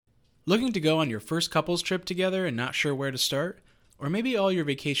Looking to go on your first couples trip together and not sure where to start? Or maybe all your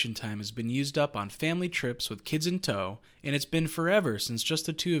vacation time has been used up on family trips with kids in tow, and it's been forever since just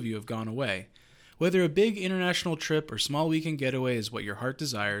the two of you have gone away. Whether a big international trip or small weekend getaway is what your heart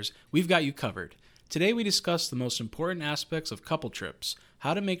desires, we've got you covered. Today we discuss the most important aspects of couple trips,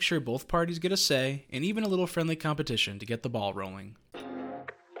 how to make sure both parties get a say, and even a little friendly competition to get the ball rolling.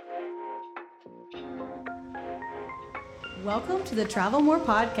 Welcome to the Travel More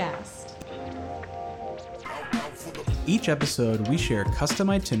Podcast. Each episode, we share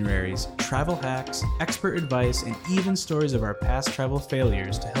custom itineraries, travel hacks, expert advice, and even stories of our past travel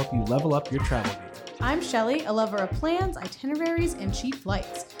failures to help you level up your travel game. I'm Shelly, a lover of plans, itineraries, and cheap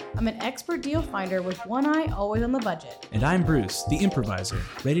flights. I'm an expert deal finder with one eye always on the budget. And I'm Bruce, the improviser,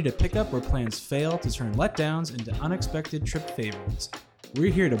 ready to pick up where plans fail to turn letdowns into unexpected trip favorites. We're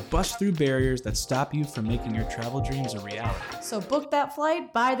here to bust through barriers that stop you from making your travel dreams a reality. So book that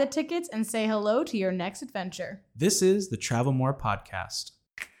flight, buy the tickets, and say hello to your next adventure. This is the Travel More Podcast.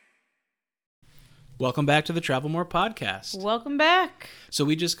 Welcome back to the Travel More Podcast. Welcome back. So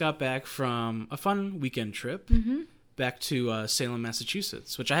we just got back from a fun weekend trip back to Salem,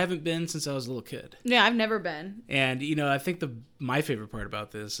 Massachusetts, which I haven't been since I was a little kid. Yeah, I've never been. And, you know, I think my favorite part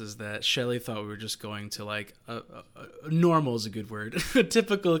about this is that Shelly thought we were just going to, like, normal is a good word, a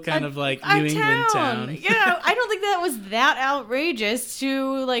typical kind of, like, New England town. Yeah, I don't think that was that outrageous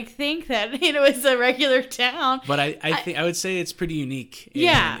to, like, think that it was a regular town. But I would say it's pretty unique.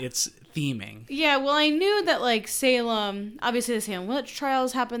 Yeah. It's theming. Yeah, well, I knew that, like, Salem, obviously the Salem witch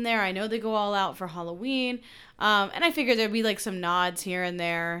trials happen there. I know they go all out for Halloween. And I figured there'd be, like, some nods here and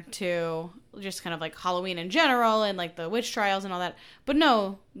there to just kind of, like, Halloween in general and, like, the witch trials and all that. But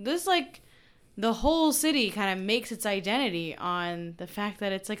no, this, like, the whole city kind of makes its identity on the fact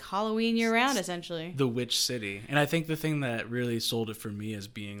that it's, like, Halloween year-round, essentially. The witch city. And I think the thing that really sold it for me as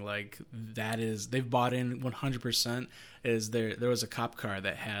being, like, they've bought in 100%. Is there was a cop car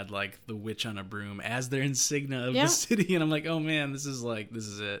that had, like, the witch on a broom as their insignia of the city, and I'm like, oh man, this is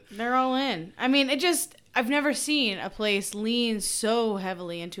it. They're all in. I mean, I've never seen a place lean so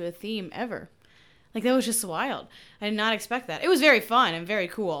heavily into a theme ever. Like, that was just wild. I did not expect that. It was very fun and very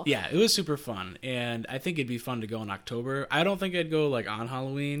cool. Yeah, it was super fun, and I think it'd be fun to go in October. I don't think I'd go, like, on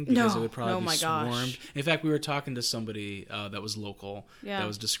Halloween because it would probably be swarmed. Gosh. In fact, we were talking to somebody that was local that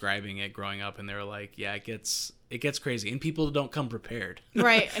was describing it growing up, and they were like, yeah, it gets crazy, and people don't come prepared.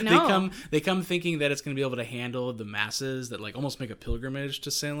 Right, no. They come thinking that it's going to be able to handle the masses that, like, almost make a pilgrimage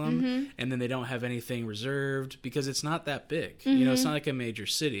to Salem, and then they don't have anything reserved because it's not that big. You know, it's not like a major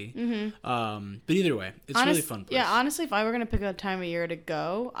city. But either way, it's really fun place. Yeah, honestly, if I were going to pick a time of year to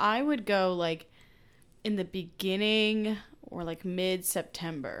go, I would go, like, in the beginning or, like,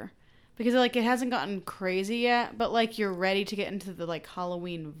 mid-September. Because, like, it hasn't gotten crazy yet, but, like, you're ready to get into the, like,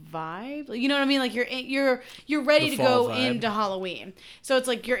 Halloween vibe. You know what I mean? Like, you're ready to go into Halloween. So it's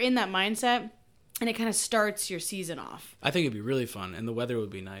like you're in that mindset, and it kind of starts your season off. I think it'd be really fun, and the weather would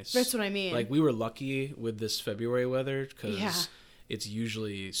be nice. That's what I mean. Like, we were lucky with this February weather because it's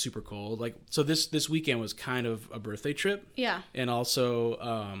usually super cold. Like, so this weekend was kind of a birthday trip. Yeah. And also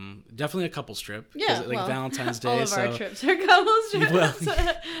definitely a couples trip. Yeah. Like, Valentine's Day. All of our trips are couples trips.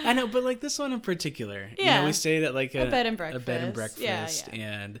 Well, I know, but, like, this one in particular. Yeah. You know, we stayed at, like, a bed and breakfast. Yeah.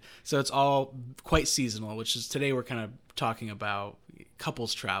 And so it's all quite seasonal, which is today we're kind of talking about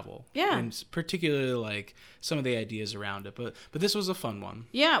couples travel. Yeah. And particularly, like, some of the ideas around it. But this was a fun one.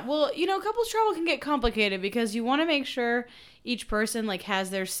 Yeah. Well, you know, couples travel can get complicated because you want to make sure each person, like,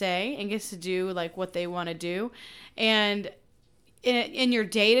 has their say and gets to do, like, what they want to do. And in your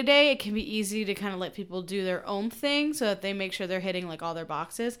day-to-day, it can be easy to kind of let people do their own thing so that they make sure they're hitting, like, all their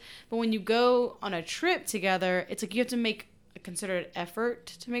boxes. But when you go on a trip together, it's like you have to make a considered effort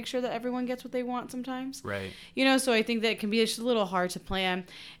to make sure that everyone gets what they want sometimes. Right. You know, so I think that it can be just a little hard to plan.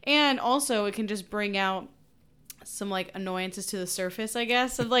 And also, it can just bring out some, like, annoyances to the surface, I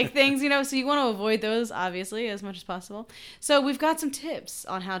guess, of, like, things, you know, so you want to avoid those, obviously, as much as possible. So we've got some tips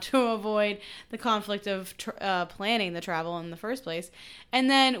on how to avoid the conflict of planning the travel in the first place. And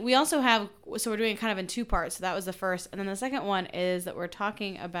then we also have, so we're doing it kind of in two parts. So that was the first. And then the second one is that we're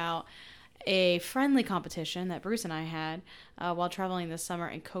talking about a friendly competition that Bruce and I had while traveling this summer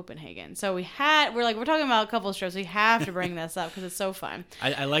in Copenhagen. So we're talking about couples trips. We have to bring this up because it's so fun.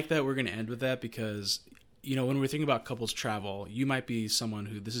 I like that we're going to end with that because when we're thinking about couples travel, you might be someone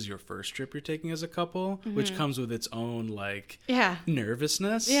who this is your first trip you're taking as a couple, which comes with its own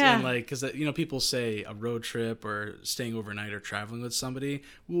nervousness. Yeah. And because people say a road trip or staying overnight or traveling with somebody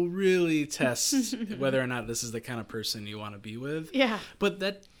will really test whether or not this is the kind of person you want to be with. Yeah. But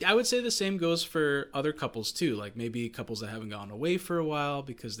that, I would say the same goes for other couples too. Like maybe couples that haven't gone away for a while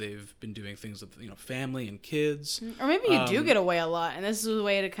because they've been doing things with family and kids. Or maybe you do get away a lot, and this is a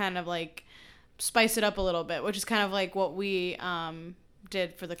way to kind of spice it up a little bit, which is kind of like what we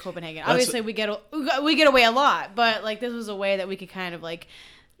did for the Copenhagen. Obviously, we get away a lot, but this was a way that we could kind of make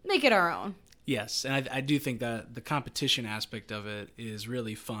it our own. Yes, and I do think that the competition aspect of it is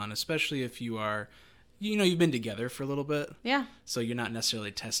really fun, especially if you are, you've been together for a little bit. Yeah. So you're not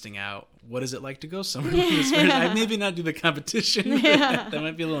necessarily testing out what is it like to go somewhere with this person. I'd maybe not do the competition. Yeah. That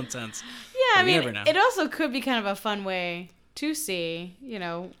might be a little intense. Yeah, but you never know. It also could be kind of a fun way to see,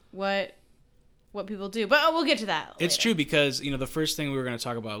 what people do. But we'll get to that later. It's true because, the first thing we were going to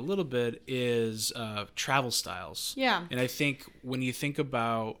talk about a little bit is travel styles. Yeah. And I think when you think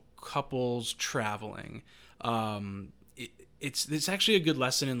about couples traveling, it's actually a good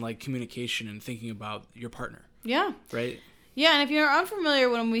lesson in communication and thinking about your partner. Yeah. Right? Yeah, and if you're unfamiliar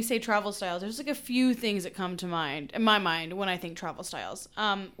when we say travel styles, there's a few things that come to mind, in my mind, when I think travel styles.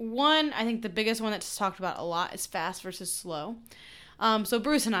 One, I think the biggest one that's talked about a lot is fast versus slow. So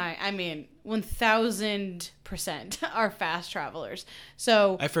Bruce and I 1000% are fast travelers.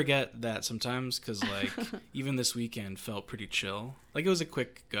 So I forget that sometimes because even this weekend felt pretty chill. It was a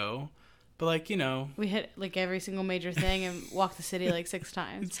quick go, but we hit every single major thing and walked the city 6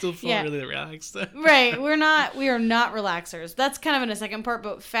 times. It still felt really relaxed. Right. We are not relaxers. That's kind of in a second part,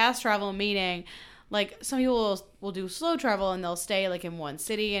 but fast travel meaning some people will do slow travel and they'll stay in one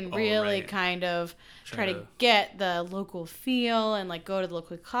city and really kind of try to get the local feel and go to the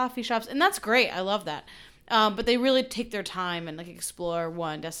local coffee shops. And that's great. I love that. But they really take their time and explore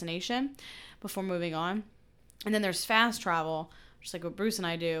one destination before moving on. And then there's fast travel, just like what Bruce and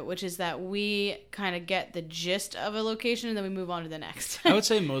I do, which is that we kind of get the gist of a location and then we move on to the next. I would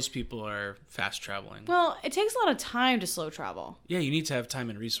say most people are fast traveling. Well, it takes a lot of time to slow travel. Yeah, you need to have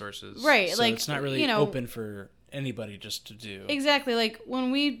time and resources. Right. So it's not really open for anybody just to do. Exactly. When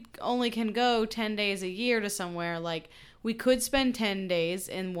we only can go 10 days a year to somewhere, we could spend 10 days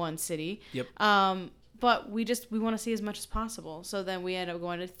in one city. Yep. But we want to see as much as possible. So then we end up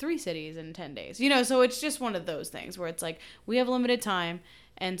going to 3 cities in 10 days. So it's just one of those things where it's we have limited time,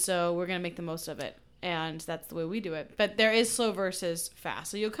 and so we're going to make the most of it. And that's the way we do it. But there is slow versus fast.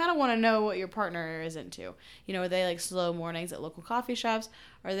 So you'll kind of want to know what your partner is into. Are they slow mornings at local coffee shops?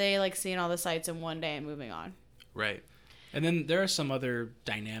 Are they seeing all the sights in one day and moving on? Right. And then there are some other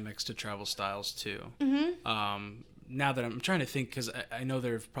dynamics to travel styles too. Mm-hmm. Now that I'm trying to think, because I know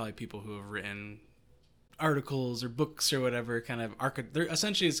there are probably people who have written articles or books or whatever they're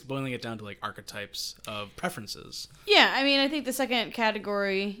essentially it's boiling it down to archetypes of preferences. Yeah, I think the second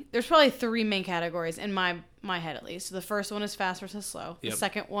category, there's probably 3 main categories in my head at least. So the first one is fast versus slow. Yep. The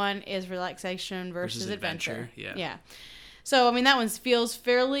second one is relaxation versus adventure. Yeah. So, that one feels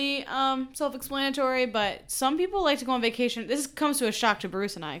fairly self-explanatory, but some people like to go on vacation. This comes to a shock to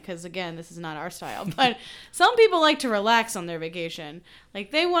Bruce and I, because, again, this is not our style. But some people like to relax on their vacation.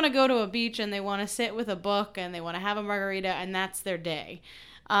 They want to go to a beach, and they want to sit with a book, and they want to have a margarita, and that's their day.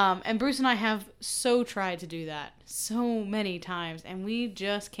 And Bruce and I have so tried to do that so many times, and we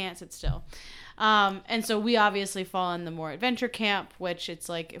just can't sit still. And so we obviously fall in the more adventure camp, which it's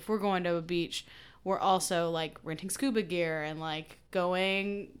if we're going to a beach, we're also renting scuba gear and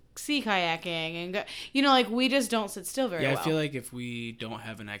going sea kayaking and we just don't sit still very well. Yeah, I feel if we don't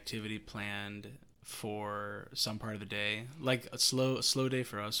have an activity planned for some part of the day, a slow day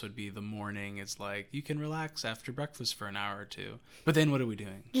for us would be the morning. It's you can relax after breakfast for an hour or 2. But then what are we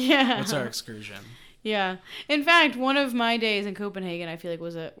doing? Yeah. What's our excursion? Yeah. In fact, one of my days in Copenhagen, I feel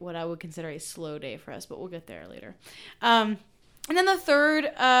was what I would consider a slow day for us, but we'll get there later. And then the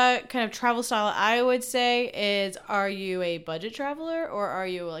third kind of travel style I would say is, are you a budget traveler or are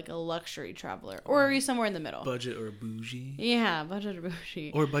you a luxury traveler? Or are you somewhere in the middle? Budget or bougie? Yeah, budget or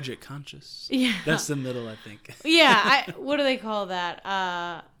bougie. Or budget conscious. Yeah. That's the middle, I think. Yeah. What do they call that?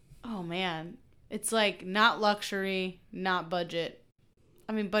 Oh, man. It's not luxury, not budget.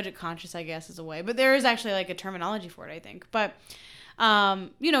 Budget conscious, I guess, is a way. But there is actually a terminology for it, I think. But...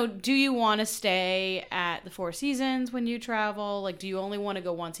 do you want to stay at the Four Seasons when you travel? Do you only want to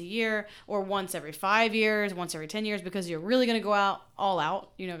go once a year or once every 5 years, once every 10 years because you're really going to go all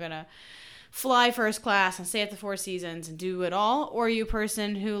out? You're going to fly first class and stay at the Four Seasons and do it all, or are you a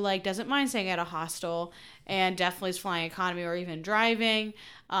person who like doesn't mind staying at a hostel and definitely is flying economy or even driving,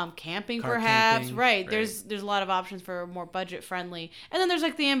 camping Car perhaps, camping, right? right. There's a lot of options for more budget friendly, and then there's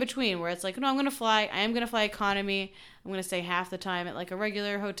like the in between where it's like, no, I am gonna fly economy. I'm gonna stay half the time at like a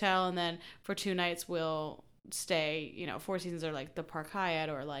regular hotel, and then for 2 nights we'll stay, Four Seasons or like the Park Hyatt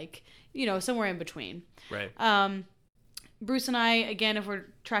or like somewhere in between. Right. Bruce and I, again, if we're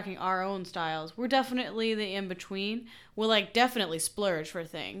tracking our own styles, we're definitely the in-between. We'll, like, definitely splurge for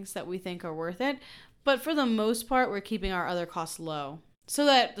things that we think are worth it. But for the most part, we're keeping our other costs low so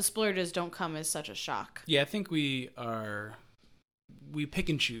that the splurges don't come as such a shock. Yeah, I think we pick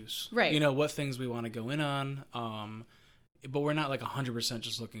and choose. Right. What things we want to go in on. But we're not like 100%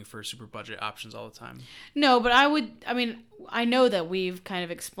 just looking for super budget options all the time. No, but I know that we've kind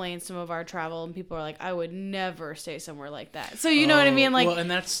of explained some of our travel and people are like, I would never stay somewhere like that. So you know what I mean? Like, well, and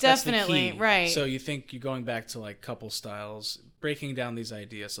that's definitely, the key. right. So you think you're going back to like couple styles, breaking down these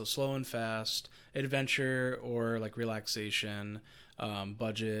ideas. So slow and fast, adventure or like relaxation,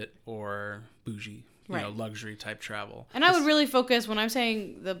 budget or bougie, right. Luxury type travel. And I would really focus when I'm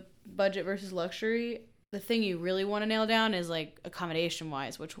saying the budget versus luxury. The thing you really want to nail down is like accommodation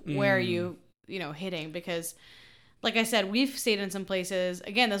wise, where are you hitting? Because like I said, we've stayed in some places,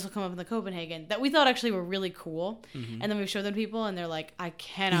 again, this will come up in the Copenhagen, that we thought actually were really cool. Mm-hmm. And then we've showed them to people and they're like, I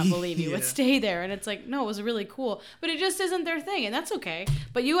cannot believe you would stay there. And it's like, no, it was really cool. But it just isn't their thing. And that's okay.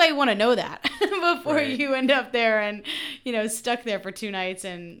 But you might want to know that before right. you end up there and, stuck there for 2 nights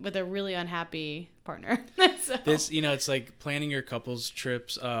and with a really unhappy partner. So. This, it's like planning your couples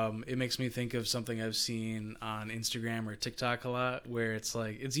trips. It makes me think of something I've seen on Instagram or TikTok a lot, where it's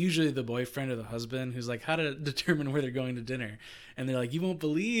like, it's usually the boyfriend or the husband who's like, how to determine where they're going to dinner. And they're like, you won't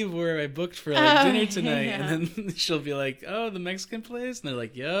believe where I booked for dinner tonight. Yeah. And then she'll be like, oh, the Mexican place? And they're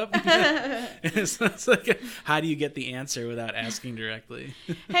like, yep. So it's like, how do you get the answer without asking directly?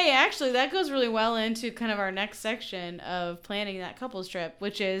 Hey, actually, that goes really well into kind of our next section of planning that couples trip,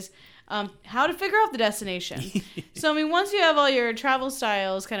 which is how to figure out the destination. So, once you have all your travel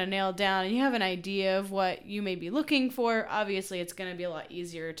styles kind of nailed down and you have an idea of what you may be looking for, obviously it's going to be a lot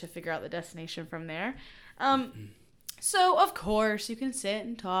easier to figure out the destination from there. So, of course, you can sit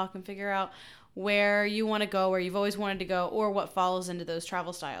and talk and figure out where you want to go, where you've always wanted to go, or what follows into those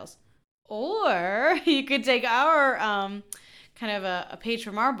travel styles. Or you could take our kind of a page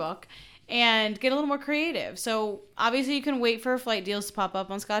from our book and get a little more creative. So obviously you can wait for flight deals to pop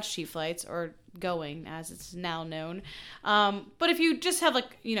up on Scotch Cheap Flights, or Going as it's now known. But if you just have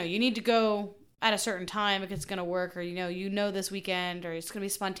you need to go at a certain time if it's going to work, or this weekend, or it's going to be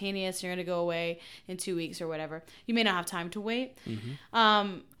spontaneous, you're going to go away in 2 weeks or whatever, you may not have time to wait.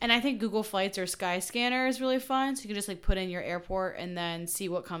 Mm-hmm. And I think Google Flights or Skyscanner is really fun. So you can just put in your airport and then see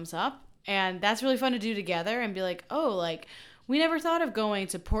what comes up. And that's really fun to do together and be like, oh, we never thought of going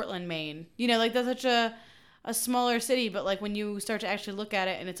to Portland, Maine. That's such a smaller city, but when you start to actually look at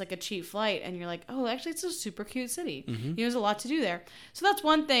it and it's like a cheap flight and you're like, oh, actually it's a super cute city. Mm-hmm. There's a lot to do there. So that's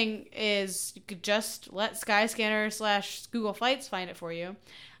one thing, is you could just let Skyscanner / Google Flights find it for you.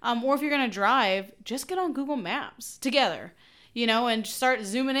 Or if you're going to drive, just get on Google Maps together. And start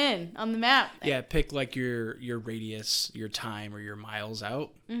zooming in on the map. Yeah, pick your radius, your time, or your miles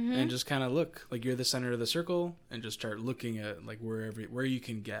out, mm-hmm. and just kind of look like you're the center of the circle, and just start looking at where you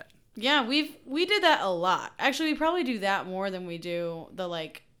can get. Yeah, we did that a lot. Actually, we probably do that more than we do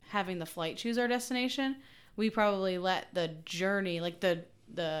the having the flight choose our destination. We probably let the journey,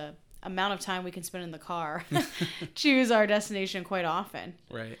 the amount of time we can spend in the car, choose our destination quite often.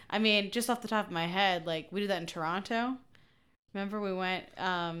 Right. Just off the top of my head, we did that in Toronto. Remember, we went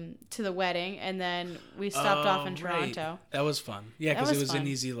to the wedding, and then we stopped off in Toronto. Right. That was fun. Yeah, because it was an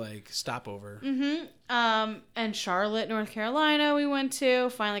easy stopover. Mm-hmm. And Charlotte, North Carolina, we went to.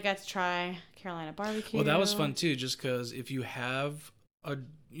 Finally got to try Carolina barbecue. Well, that was fun too. Just because if you have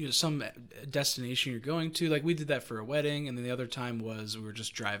some destination you're going to, we did that for a wedding, and then the other time was we were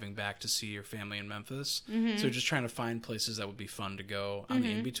just driving back to see your family in Memphis. Mm-hmm. So just trying to find places that would be fun to go on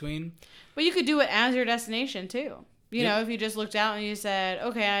the in between. But you could do it as your destination too. If you just looked out and you said,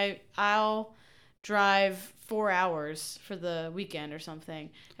 okay, I'll drive 4 hours for the weekend or something,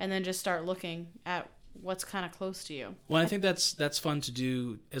 and then just start looking at what's kind of close to you. Well, I think that's fun to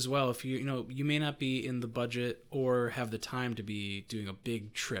do as well. If you may not be in the budget or have the time to be doing a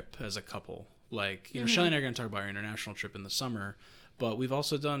big trip as a couple. Mm-hmm. Shelly and I are going to talk about our international trip in the summer, but we've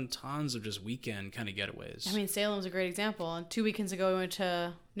also done tons of just weekend kind of getaways. Salem's a great example. And 2 weekends ago, we went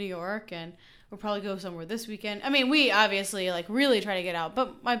to New York, and we'll probably go somewhere this weekend. We obviously really try to get out,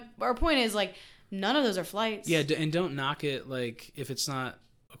 but our point is none of those are flights. Yeah, and don't knock it if it's not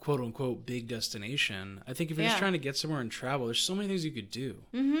a quote unquote big destination, I think if you're just trying to get somewhere and travel, there's so many things you could do.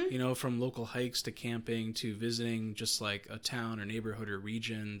 You know, from local hikes to camping to visiting just like a town or neighborhood or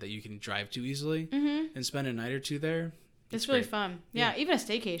region that you can drive to easily and spend a night or two there. It's really fun. Yeah, even a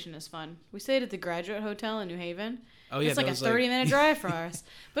staycation is fun. We stayed at the Graduate Hotel in New Haven. Oh, yeah. It's like a 30-minute drive for us.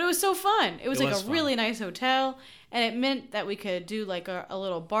 But it was so fun. It was like a really nice hotel, and it meant that we could do like a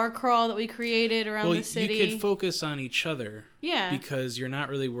little bar crawl that we created around the city. You could focus on each other. Yeah. Because you're not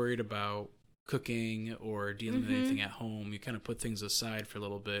really worried about cooking or dealing with anything at home. You kind of put things aside for a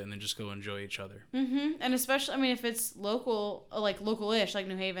little bit and then just go enjoy each other. And especially, I mean, if it's local, like local-ish, like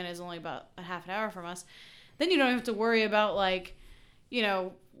New Haven is only about a half an hour from us, then you don't have to worry about, like, you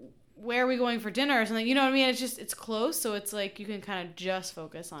know, where are we going for dinner or something. You know what I mean? It's close, so it's like you can kind of just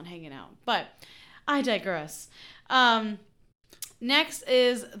focus on hanging out. But I digress. Next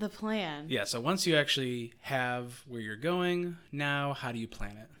is the plan. Yeah, so once you actually have where you're going, now how do you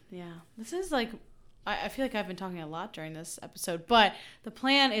plan it? Yeah, this is like, I feel like I've been talking a lot during this episode, but the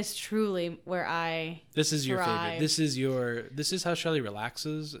plan is truly where I This is your thrive. favorite. This is how Shelly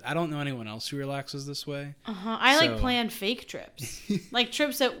relaxes. I don't know anyone else who relaxes this way. I like plan fake trips. Like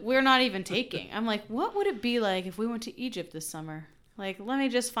trips that we're not even taking. I'm like, what would it be like if we went to Egypt this summer? Like, let me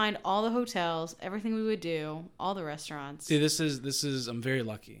just find all the hotels, everything we would do, all the restaurants. See, this is I'm very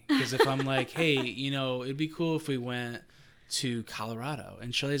lucky. Because if I'm like, hey, you know, it'd be cool if we went to Colorado.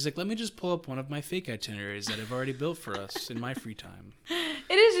 And Shelly's like, let me just pull up one of my fake itineraries that I've already built for us in my free time.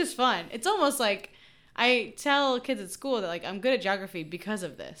 It is just fun. It's almost like I tell kids at school that, like, I'm good at geography because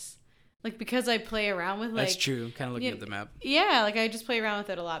of this. Like, because I play around with, like... That's true. Kind of looking at the map. Yeah, like, I just play around with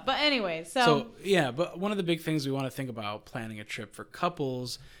it a lot. But anyway, So, yeah, but one of the big things we want to think about planning a trip for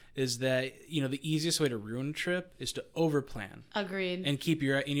couples is that, you know, the easiest way to ruin a trip is to overplan. Agreed. And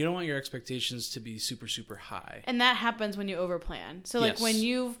you don't want your expectations to be super, super high. And that happens when you overplan. So, like, when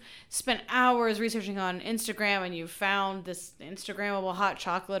you've spent hours researching on Instagram and you've found this Instagrammable hot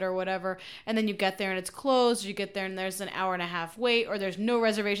chocolate or whatever, and then you get there and it's closed, or you get there and there's an hour and a half wait, or there's no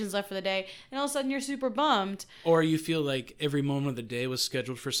reservations left for the day, and all of a sudden you're super bummed. Or you feel like every moment of the day was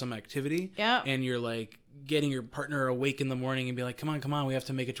scheduled for some activity. Yeah. And you're like getting your partner awake in the morning and be like, come on, we have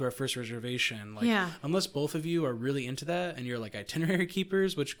to make it to our first reservation. Like, unless both of you are really into that and you're like itinerary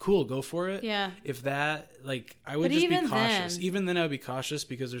keepers, which cool, go for it. Yeah. If that, like, I would just be cautious. Even then I would be cautious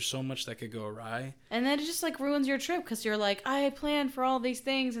because there's so much that could go awry. And then it just like ruins your trip because you're like, I planned for all these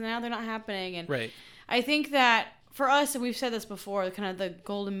things and now they're not happening. And right. I think that for us, and we've said this before, kind of the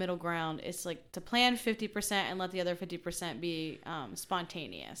golden middle ground is like to plan 50% and let the other 50% be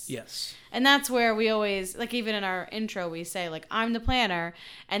spontaneous. Yes. And that's where we always, like even in our intro, we say like, I'm the planner,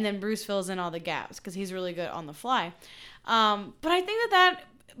 and then Bruce fills in all the gaps because he's really good on the fly. But I think that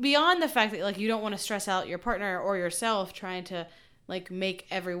beyond the fact that like you don't want to stress out your partner or yourself trying to like make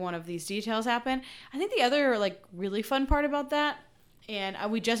every one of these details happen, I think the other like really fun part about that, and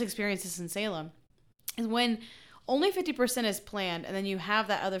we just experienced this in Salem, is when only 50% is planned, and then you have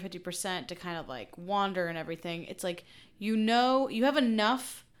that other 50% to kind of like wander and everything. It's like, you know, you have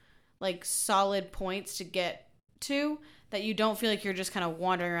enough like solid points to get to that you don't feel like you're just kind of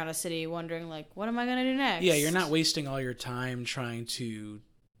wandering around a city wondering like, what am I going to do next? Yeah, you're not wasting all your time trying to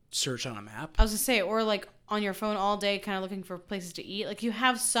search on a map. I was going to say, or like on your phone all day kind of looking for places to eat. Like you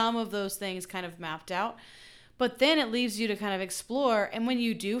have some of those things kind of mapped out. But then it leaves you to kind of explore. And when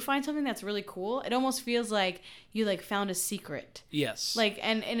you do find something that's really cool, it almost feels like you like found a secret. Yes. Like,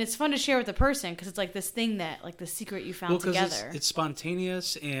 and it's fun to share with the person because it's like this thing that, like the secret you found together. It's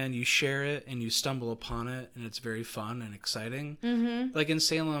spontaneous and you share it and you stumble upon it and it's very fun and exciting. Mm-hmm. Like in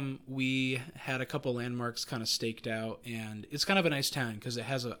Salem, we had a couple landmarks kind of staked out, and it's kind of a nice town because it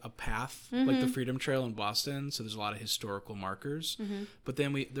has a path, like the Freedom Trail in Boston. So there's a lot of historical markers. Mm-hmm. But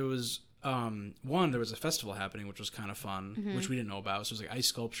then there was a festival happening, which was kind of fun, which we didn't know about. So it was like ice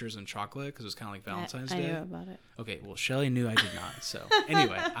sculptures and chocolate because it was kind of like Valentine's Day. I knew about it. Okay, well, Shelly knew, I did not. So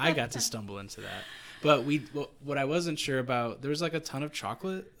anyway, I got to stumble into that. But what I wasn't sure about, there was like a ton of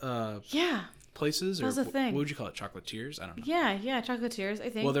chocolate places. That was a thing. What would you call it? Chocolatiers? I don't know. Yeah, chocolatiers, I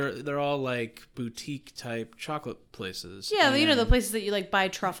think. Well, they're all like boutique type chocolate places. Yeah, you know, the places that you like buy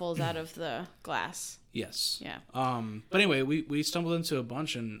truffles out of the glass. Yes. Yeah. But anyway, we stumbled into a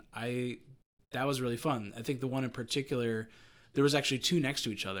bunch, and that was really fun. I think the one in particular, there was actually two next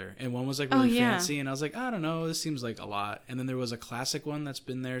to each other, and one was like really fancy, and I was like, I don't know, this seems like a lot. And then there was a classic one that's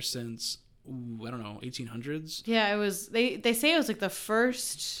been there since, I don't know, 1800s. Yeah, it was. They say it was like the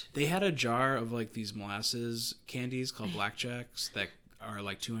first. They had a jar of like these molasses candies called blackjacks that are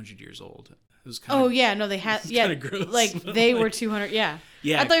like 200 years old. It was kind of, yeah, no, they had, yeah, gross, like they were 200, yeah.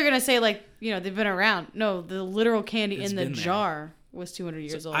 Yeah. I thought you were going to say like, you know, they've been around. No, the literal candy in the jar was 200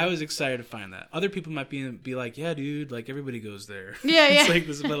 years old. I was excited to find that. Other people might be like, yeah, dude, like everybody goes there. Yeah, It's yeah. like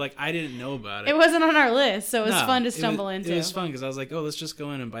this, but like I didn't know about it. It wasn't on our list, so it was No, fun to stumble into. It was fun because I was like, oh, let's just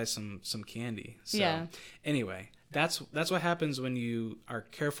go in and buy some candy. So, Yeah. Anyway, that's what happens when you are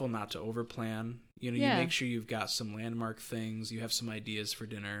careful not to overplan. You know, Yeah. you make sure you've got some landmark things. You have some ideas for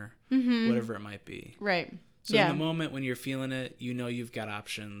dinner, whatever it might be. Right. So Yeah. in the moment when you're feeling it, you know you've got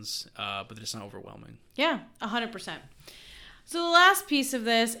options, but it's not overwhelming. Yeah, 100%. So the last piece of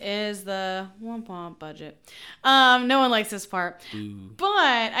this is the womp budget. No one likes this part. Ooh.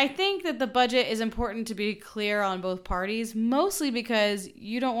 But I think that the budget is important to be clear on both parties, mostly because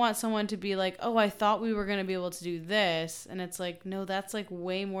you don't want someone to be like, oh, I thought we were going to be able to do this. And it's like, no, that's like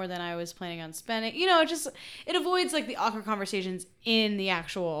way more than I was planning on spending. You know, it avoids like the awkward conversations in the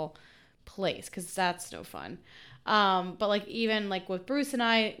actual place because that's no fun. But like even like with Bruce and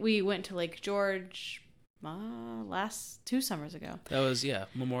I, we went to Lake George last 2 summers ago. That was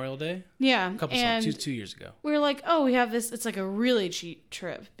Memorial Day. Yeah, A couple and summers, 2 years ago. we were like, oh, we have this. It's like a really cheap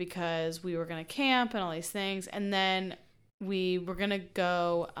trip because we were gonna camp and all these things, and then we were gonna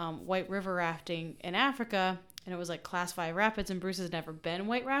go white river rafting in Africa, and it was like class 5 rapids, and Bruce has never been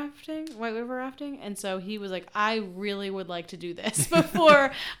white river rafting, and so he was like, I really would like to do this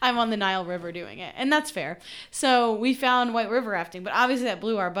before I'm on the Nile River doing it, and that's fair. So we found white river rafting, but obviously that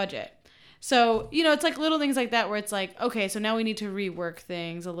blew our budget. So, you know, it's like little things like that where it's like, okay, so now we need to rework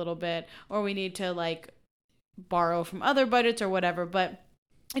things a little bit, or we need to like borrow from other budgets or whatever. But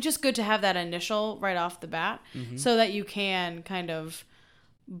it's just good to have that initial right off the bat so that you can kind of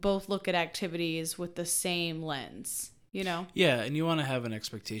both look at activities with the same lens, you know? Yeah, and you want to have an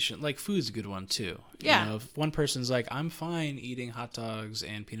expectation. Like, food's a good one, too. Yeah. You know, if one person's like, I'm fine eating hot dogs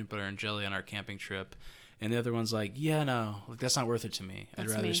and peanut butter and jelly on our camping trip, and the other one's like, yeah, no, like, that's not worth it to me. I'd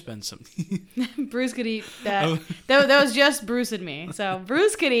That's rather me. spend some... Bruce could eat that. That was just Bruce and me. So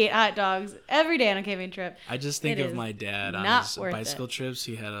Bruce could eat hot dogs every day on a camping trip. I just think It of is my dad on not his worth bicycle it. trips.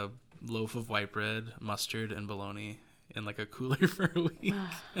 He had a loaf of white bread, mustard, and bologna in like a cooler for a week.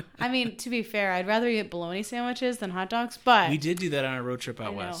 I mean, to be fair, I'd rather eat bologna sandwiches than hot dogs, but We did do that on a road trip I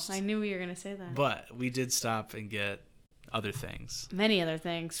out know, west. I knew you were going to say that. But we did stop and get other things. Many other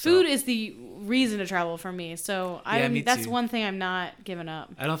things. So- Food is the reason to travel for me. So me that's too. one thing I'm not giving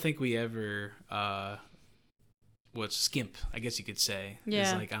up. I don't think we ever skimp, I guess you could say, is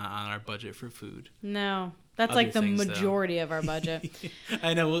Yeah. like on our budget for food. No, that's Other like the things, though. majority of our budget.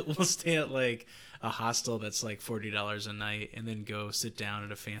 I know we'll stay at like a hostel that's like $40 a night and then go sit down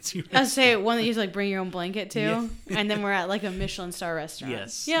at a fancy I restaurant. say one that you have to like bring your own blanket to, Yeah. and then we're at like a Michelin star restaurant.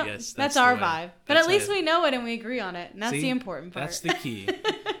 Yes, Yep, yes, that's that's our the way. vibe. But That's at least how- we know it and we agree on it, and that's See? the important part. That's the key.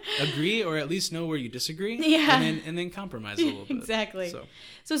 Agree or at least know where you disagree. Yeah. And then compromise a little bit. Exactly. So,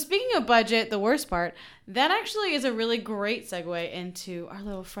 So speaking of budget, the worst part, that actually is a really great segue into our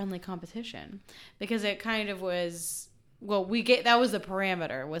little friendly competition, because it kind of was, well, that was the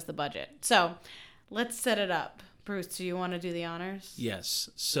parameter, was the budget. So let's set it up. Bruce, do you want to do the honors? yes.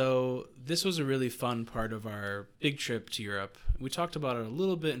 So this was a really fun part of our big trip to Europe. We talked about it a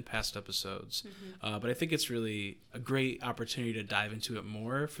little bit in past episodes, but I think it's really a great opportunity to dive into it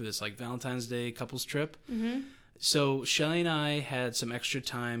more for this like Valentine's Day couples trip. So Shelly and I had some extra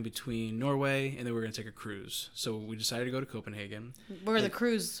time between Norway and then we were going to take a cruise. So we decided to go to Copenhagen, Where the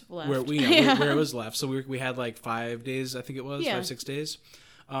cruise left. where where it was left. So we had like 5 days, I think it was, Yeah. 5-6 days.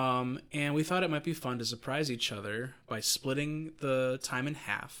 And we thought it might be fun to surprise each other by splitting the time in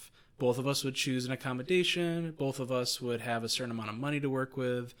half. Both of us would choose an accommodation. Both of us would have a certain amount of money to work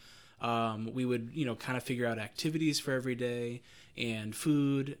with. We would, kind of figure out activities for every day and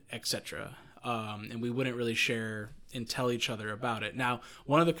food, etc. And we wouldn't really share and tell each other about it. Now,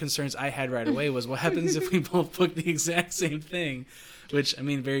 one of the concerns I had right away was what happens if we both book the exact same thing? Which, I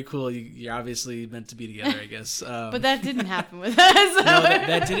mean, very cool. You're obviously meant to be together, I guess. But that didn't happen with us. So. No,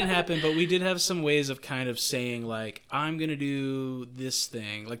 that didn't happen, but we did have some ways of kind of saying, like, I'm going to do this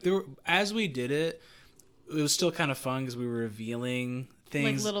thing. Like, as we did it, it was still kind of fun because we were revealing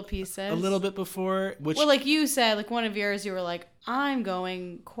things Like little pieces. a little bit before. Which, Well, like you said, like one of yours, you were like, I'm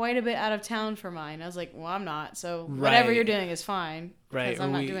going quite a bit out of town for mine. I was like, well, I'm not. So whatever Right. you're doing is fine. right, Because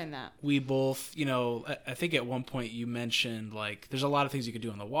I'm not doing that. We both, I think at one point you mentioned, like, there's a lot of things you could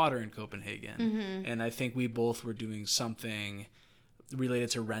do on the water in Copenhagen. Mm-hmm. And I think we both were doing something related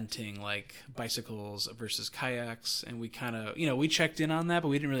to renting, like bicycles versus kayaks, and we kind of, we checked in on that, but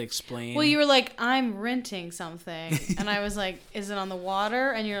we didn't really explain. Well, you were like, I'm renting something, and I was like, is it on the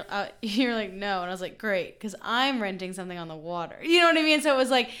water? And you're like, no, and I was like, great, because I'm renting something on the water. You know what I mean? So it was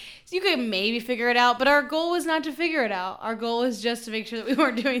like, you could maybe figure it out, but our goal was not to figure it out. Our goal was just to make sure that we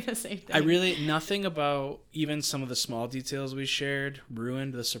weren't doing the same thing. Nothing about even some of the small details we shared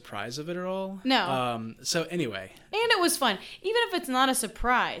ruined the surprise of it at all. No. So anyway. And it was fun. Even if it's not a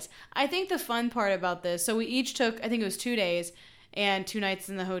surprise. I think the fun part about this, so we each took, I think it was 2 days and 2 nights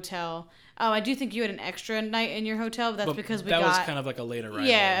in the hotel. I do think you had an extra night in your hotel, but that's because that was kind of like a late arrival.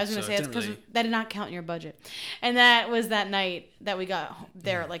 Yeah, I was going to say, that's because that did not count in your budget. And that was that night that we got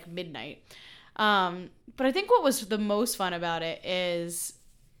there at like midnight. But I think what was the most fun about it is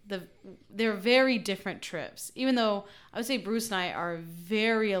they're very different trips. Even though I would say Bruce and I are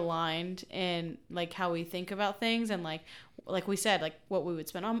very aligned in like how we think about things and like we said, like what we would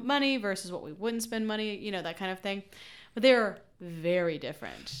spend on money versus what we wouldn't spend money, that kind of thing. But they're very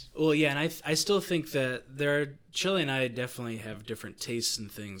different. Well, yeah, and I still think that Shelley and I definitely have different tastes in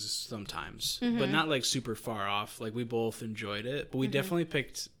things sometimes, but not like super far off. Like we both enjoyed it, but we definitely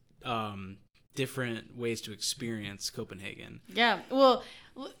picked different ways to experience Copenhagen. Yeah, well,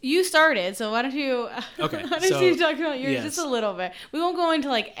 you started, so why don't you okay, why don't you talk about yours just a little bit? We won't go into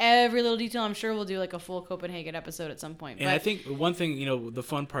like every little detail. I'm sure we'll do like a full Copenhagen episode at some point. And I think one thing, the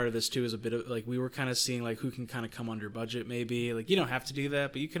fun part of this too is a bit of like we were kind of seeing like who can kind of come under budget maybe. Like you don't have to do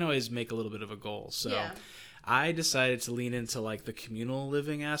that, but you can always make a little bit of a goal. So yeah. I decided to lean into like the communal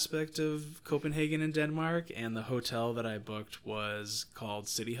living aspect of Copenhagen and Denmark, and the hotel that I booked was called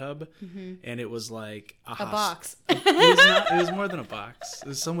City Hub, and it was like a box. It was more than a box. It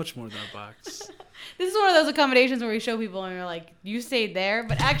was so much more than a box. This is one of those accommodations where we show people and you're like, you stayed there,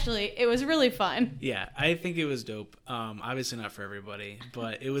 but actually it was really fun. Yeah, I think it was dope. Obviously not for everybody,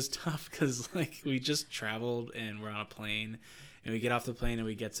 but it was tough because like we just traveled and we're on a plane, and we get off the plane and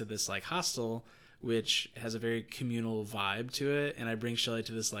we get to this like hostel, which has a very communal vibe to it, and I bring Shelley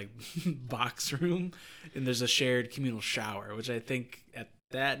to this like box room, and there's a shared communal shower, which I think at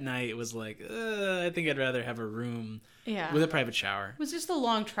that night it was like, I think I'd rather have a room with a private shower. It was just a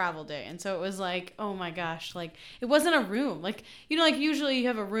long travel day, and so it was like, oh my gosh, like it wasn't a room, like like usually you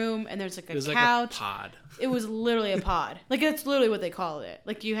have a room and there's like a couch. Like a pod. It was literally a pod. Like that's literally what they called it.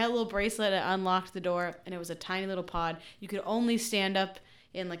 Like you had a little bracelet that unlocked the door, and it was a tiny little pod. You could only stand up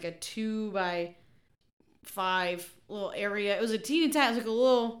in like a 2x5 little area. It was a teeny tiny, it was like a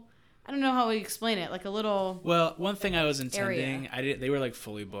little, I don't know how we explain it, like a little. Well, one thing I was intending, they were like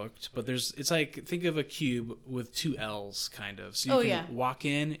fully booked, but it's like, think of a cube with 2 L's kind of. So you can walk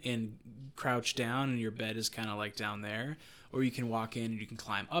in and crouch down and your bed is kind of like down there, or you can walk in and you can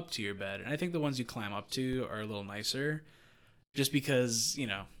climb up to your bed. And I think the ones you climb up to are a little nicer just because,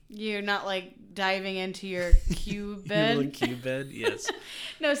 You're not like diving into your cube bed. Your little cube bed, yes.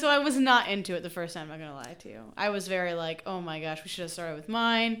 No, so I was not into it the first time, I'm not going to lie to you. I was very like, oh my gosh, we should have started with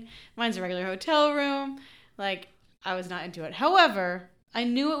mine. Mine's a regular hotel room. Like, I was not into it. However, I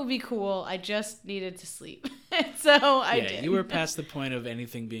knew it would be cool. I just needed to sleep. So I did. Yeah, you were past the point of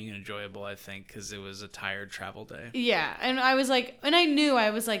anything being enjoyable, I think, because it was a tired travel day. Yeah, and I was like,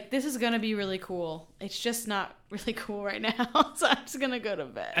 this is going to be really cool. It's just not really cool right now, so I'm just going to go to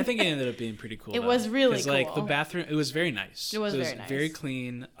bed. I think it ended up being pretty cool. It was really cool. Like the bathroom, it was very nice. It was very nice. Very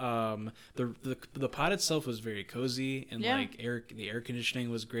clean. The pod itself was very cozy, and like the air conditioning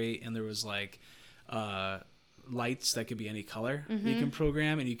was great, and there was like lights that could be any color that you can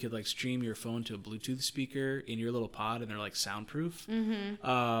program, and you could like stream your phone to a Bluetooth speaker in your little pod, and they're like soundproof.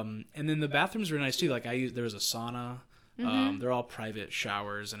 And then the bathrooms were nice too. Like there was a sauna. They're all private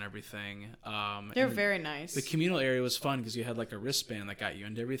showers and everything. They're very nice. The communal area was fun because you had like a wristband that got you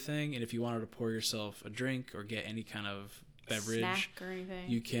into everything, and if you wanted to pour yourself a drink or get any kind of beverage, snack or anything,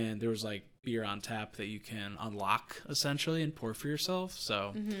 you can. There was like beer on tap that you can unlock essentially and pour for yourself.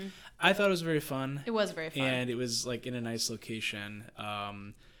 So I thought it was very fun. It was very fun, and it was like in a nice location.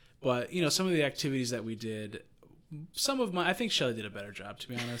 But some of the activities that we did, I think Shelley did a better job, to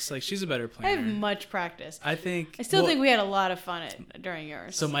be honest. Like, she's a better planner. I have much practice. I still think we had a lot of fun during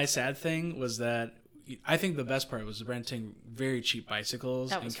yours. So my sad thing was that I think the best part was renting very cheap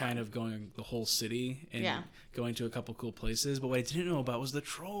bicycles and kind of going the whole city and going to a couple cool places. But what I didn't know about was the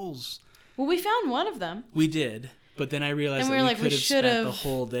trolls. Well, we found one of them. We did. But then I realized that we could have spent the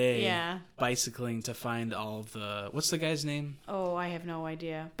whole day bicycling to find all of the... What's the guy's name? Oh, I have no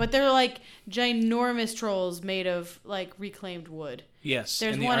idea. But they're like ginormous trolls made of like reclaimed wood. Yes,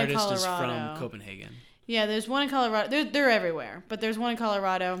 there's and the one artist in Colorado. is from Copenhagen. Yeah, there's one in Colorado. They're everywhere. But there's one in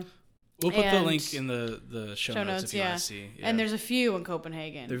Colorado. We'll put the And- link in the show notes if you want to see. Yeah. And there's a few in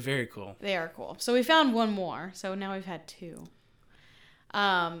Copenhagen. They're very cool. They are cool. So we found one more. So now we've had two.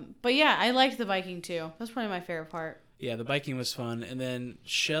 But yeah, I liked the biking too. That's probably my favorite part. Yeah, the biking was fun. And then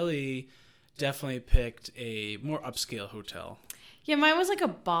Shelly definitely picked a more upscale hotel. Yeah, mine was like a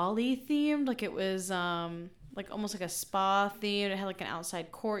Bali themed. Like it was like almost like a spa themed. It had like an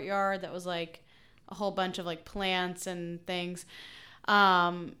outside courtyard that was like a whole bunch of like plants and things.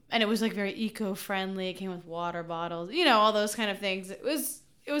 And it was like very eco-friendly. It came with water bottles, you know, all those kind of things. It was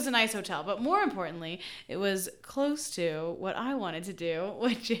a nice hotel, but more importantly, it was close to what I wanted to do,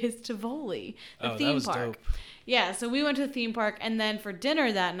 which is Tivoli, the theme that was park. dope. Yeah, so we went to the theme park, and then for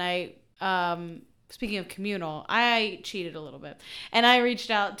dinner that night, speaking of communal, I cheated a little bit. And I reached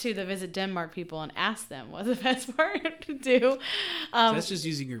out to the Visit Denmark people and asked them what the best part to do. So that's just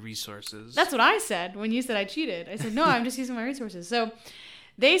using your resources. That's what I said when you said I cheated. I said, no, I'm just using my resources. So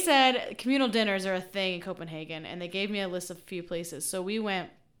they said communal dinners are a thing in Copenhagen, and they gave me a list of a few places. So we went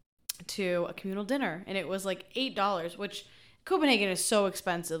to a communal dinner, and it was like $8, which Copenhagen is so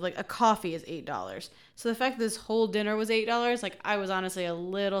expensive. Like a coffee is $8. So the fact that this whole dinner was $8, like I was honestly a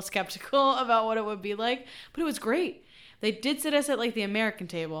little skeptical about what it would be like, but it was great. They did sit us at like the American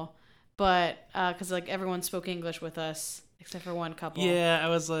table, but because like everyone spoke English with us except for one couple. Yeah, I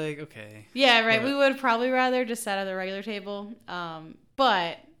was like, okay. Yeah, right. But We would probably rather just sat at the regular table,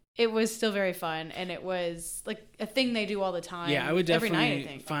 but it was still very fun, and it was like a thing they do all the time. Yeah, I would every definitely night, I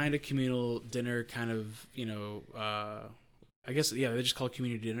think. find a communal dinner kind of, I guess, yeah, they just call it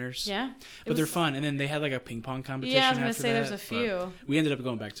community dinners. Yeah, But they're fun. And then they had like a ping pong competition. Yeah, I was gonna after say there's that, a few. but we ended up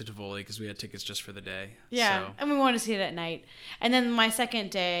going back to Tivoli because we had tickets just for the day. Yeah, So. and we wanted to see it at night. And then my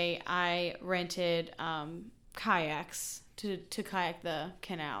second day, I rented kayaks to kayak the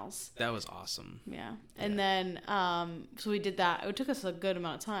canals. That was awesome. Yeah. And then, so we did that. It took us a good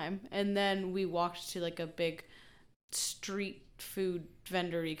amount of time. And then we walked to like a big street food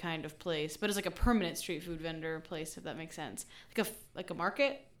vendor-y kind of place. But it's like a permanent street food vendor place, if that makes sense. Like a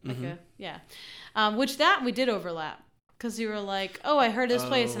market? Which that we did overlap. Because you were like, oh, I heard this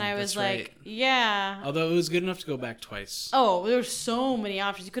place. And I was that's like, right. yeah. Although it was good enough to go back twice. Oh, there were so many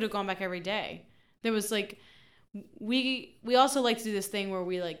options. You could have gone back every day. There was like... We also like to do this thing where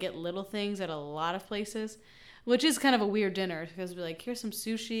we like get little things at a lot of places, which is kind of a weird dinner because we're like, here's some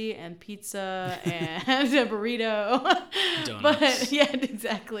sushi and pizza and a burrito. Donuts. But yeah,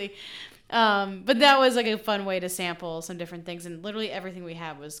 exactly. But that was like a fun way to sample some different things, and literally everything we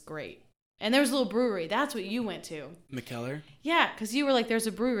had was great. And there was a little brewery. That's what you went to. McKellar? Yeah, because you were like, there's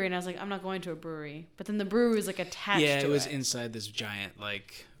a brewery, and I was like, I'm not going to a brewery. But then the brewery was like attached to it. Yeah, it was inside this giant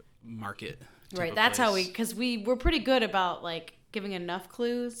like market. Right, that's how because we were pretty good about like giving enough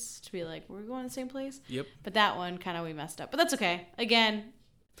clues to be like, we're going to the same place. Yep. But that one kind of we messed up, but that's okay. Again,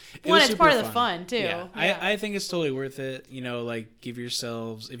 was it's super part of the fun too. Yeah. Yeah. I think it's totally worth it. You know, like give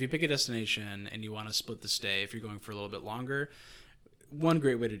yourselves, if you pick a destination and you want to split the stay, if you're going for a little bit longer, one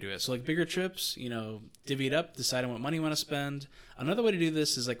great way to do it. So like bigger trips, you know, divvy it up, decide on what money you want to spend. Another way to do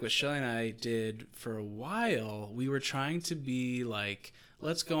this is like what Shelly and I did for a while. We were trying to be like,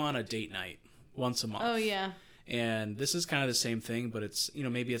 let's go on a date night once a month. Oh yeah. And this is kind of the same thing, but it's, you know,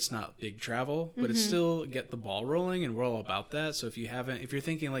 maybe it's not big travel, but it's still get the ball rolling, and we're all about that. So if you're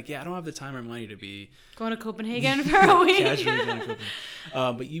thinking like, yeah, I don't have the time or money to be Going to Copenhagen for a week. casually going to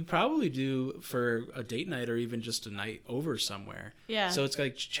Copenhagen. But you probably do for a date night or even just a night over somewhere. Yeah. So it's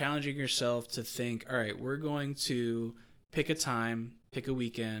like challenging yourself to think, all right, we're going to pick a time, pick a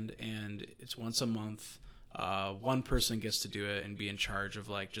weekend, and it's once a month. One person gets to do it and be in charge of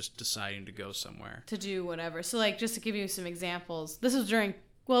like just deciding to go somewhere. To do whatever. So like just to give you some examples, this was during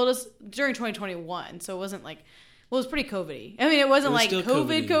 2021, so it wasn't like, well, it was pretty COVID-y. I mean, it wasn't like still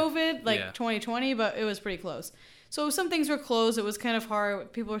COVID, like Yeah. 2020, but it was pretty close. So some things were closed. It was kind of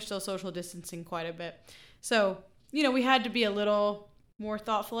hard. People were still social distancing quite a bit. So, you know, we had to be a little more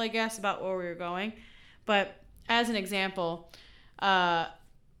thoughtful, I guess, about where we were going. But as an example,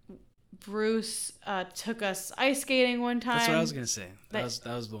 Bruce took us ice skating one time. That's what I was gonna say. That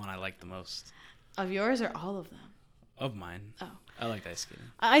But- was the one I liked the most Of yours or all of them? of mine. Oh. I liked ice skating.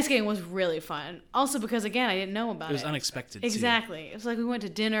 Ice skating was really fun. Also because, again, I didn't know about It it. was unexpected. Too. Exactly. It was like we went to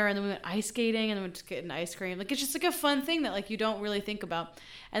dinner and then we went ice skating and then we went to get an ice cream. Like, it's just like a fun thing that like you don't really think about.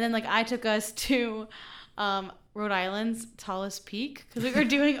 And then like I took us to Rhode Island's tallest peak because we were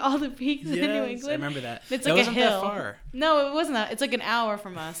doing all the peaks in New Yes, England. I remember that. It's That like a wasn't hill. that far. No, it wasn't that. It's like an hour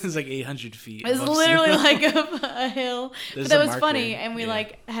from us. It was like 800 feet. It's above sea literally level. like a hill. There's But that a was funny, marker, and we yeah.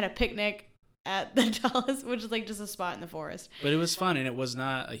 like had a picnic at the Dallas, which is like just a spot in the forest. But it was fun, and it was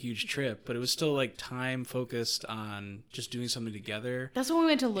not a huge trip, but it was still like time focused on just doing something together. That's when we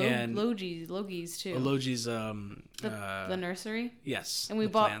went to And- Logi's too. Logi's, The nursery. yes. And we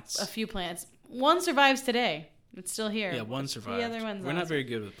the bought plants. a few plants. One survives today. It's still here. Yeah, one survived. The other one's We're not. not very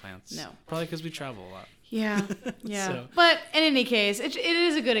good with plants. No. Probably because we travel a lot. Yeah, yeah. So- But in any case, it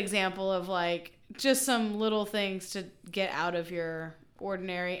is a good example of like just some little things to get out of your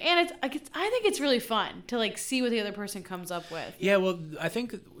ordinary, and I think it's really fun to like see what the other person comes up with. Yeah, well, I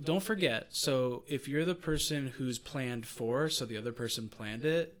think, don't forget, so if you're the person who's planned for, so the other person planned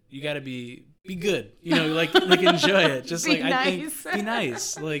it, you got to be good, you know, like enjoy it. Just Be like, I nice. think, be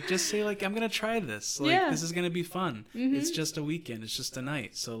nice. Like, just say, like, I'm going to try this. Like, Yeah. this is going to be fun. It's just a weekend. It's just a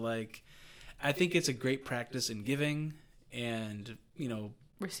night. So, like, I think it's a great practice in giving and, you know,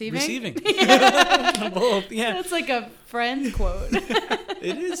 Receiving. Both, yeah. That's like a friend's quote.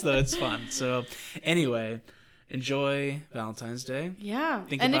 It is, though. It's fun. So, anyway, enjoy Valentine's Day. Yeah.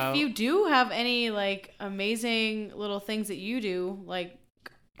 Think and about- if you do have any like amazing little things that you do, like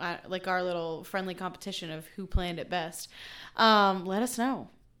our little friendly competition of who planned it best, let us know.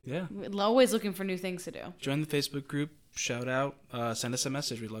 Yeah. We're always looking for new things to do. Join the Facebook group. Shout out. Send us a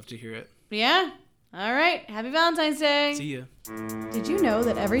message. We'd love to hear it. Yeah. All right. Happy Valentine's Day. See ya. Did you know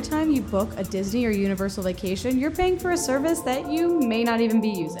that every time you book a Disney or Universal vacation, you're paying for a service that you may not even be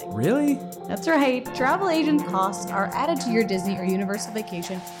using? Really? That's right. Travel agent costs are added to your Disney or Universal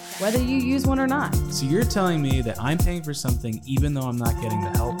vacation, whether you use one or not. So you're telling me that I'm paying for something even though I'm not getting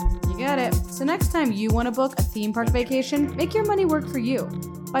the help? You got it. So next time you want to book a theme park vacation, make your money work for you.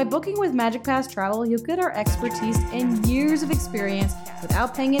 By booking with Magic Pass Travel, you'll get our expertise and years of experience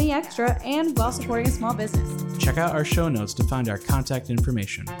without paying any extra and while supporting a small business. Check out our show notes to find our contact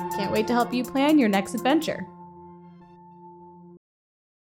information. Can't wait to help you plan your next adventure.